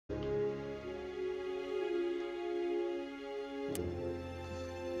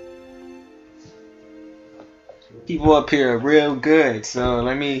People up here are real good, so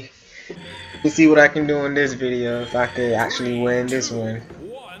let me see what I can do in this video if I could actually win this one.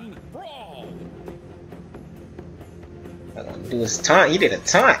 I'm gonna do his taunt. He did a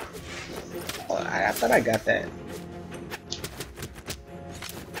taunt. Oh, I thought I got that.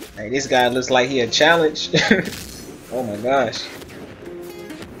 Hey, this guy looks like he a challenge. Oh my gosh.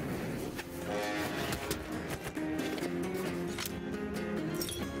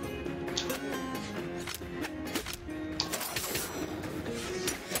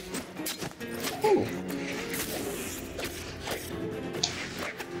 Ooh.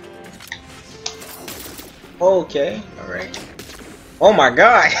 Okay, alright. Oh my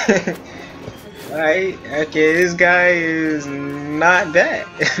god! Alright, okay, this guy is not bad.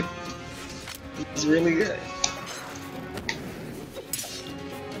 He's really good.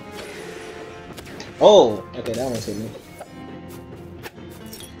 Oh, okay, that one's hit me.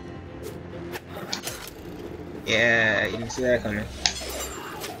 Yeah, you didn't see that coming.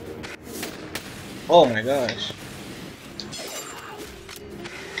 Oh my gosh.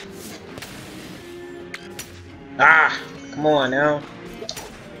 Ah, come on now.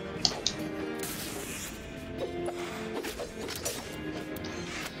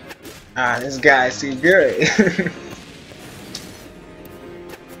 Ah, this guy's too good.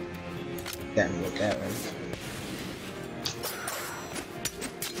 Got me with that one.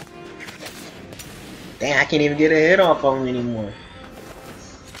 Damn, I can't even get a hit off of him anymore.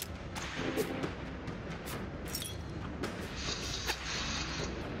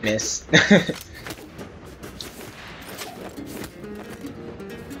 Miss.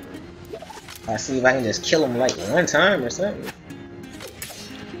 I see if I can just kill him like one time or something.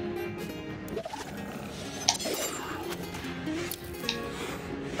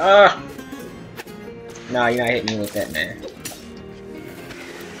 Ah! Nah, you're not hitting me with that, man.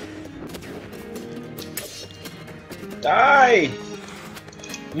 Die!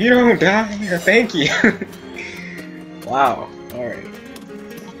 You don't die here, thank you. Wow, alright.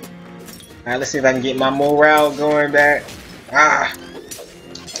 Alright, let's see if I can get my morale going back. Ah!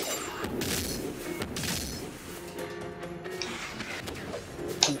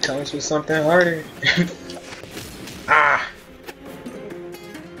 He comes with something harder. Ah!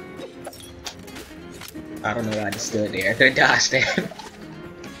 I don't know why I just stood there. I could have dodged that.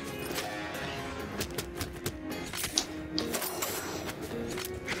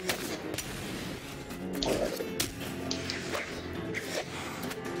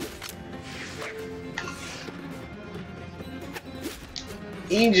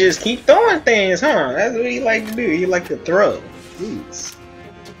 He just keep throwing things, huh? That's what he like to do. He like to throw. Jeez.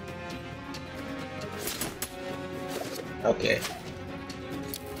 Okay.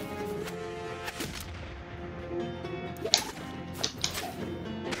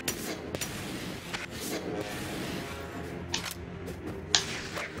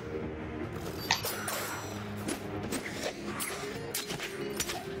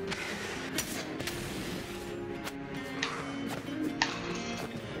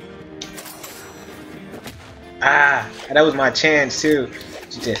 Ah, that was my chance too.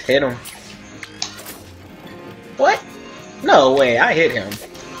 To just hit him. What? No way, I hit him.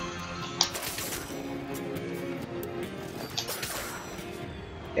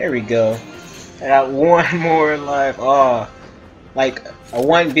 There we go. I got one more life. Oh, like a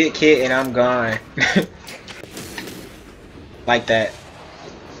one big hit and I'm gone. Like that.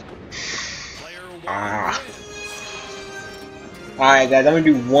 Ah. Alright guys, I'm gonna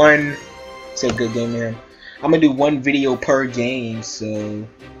do one. It's a good game here. I'm gonna do one video per game, so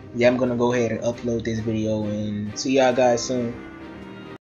yeah, I'm gonna go ahead and upload this video and see y'all guys soon.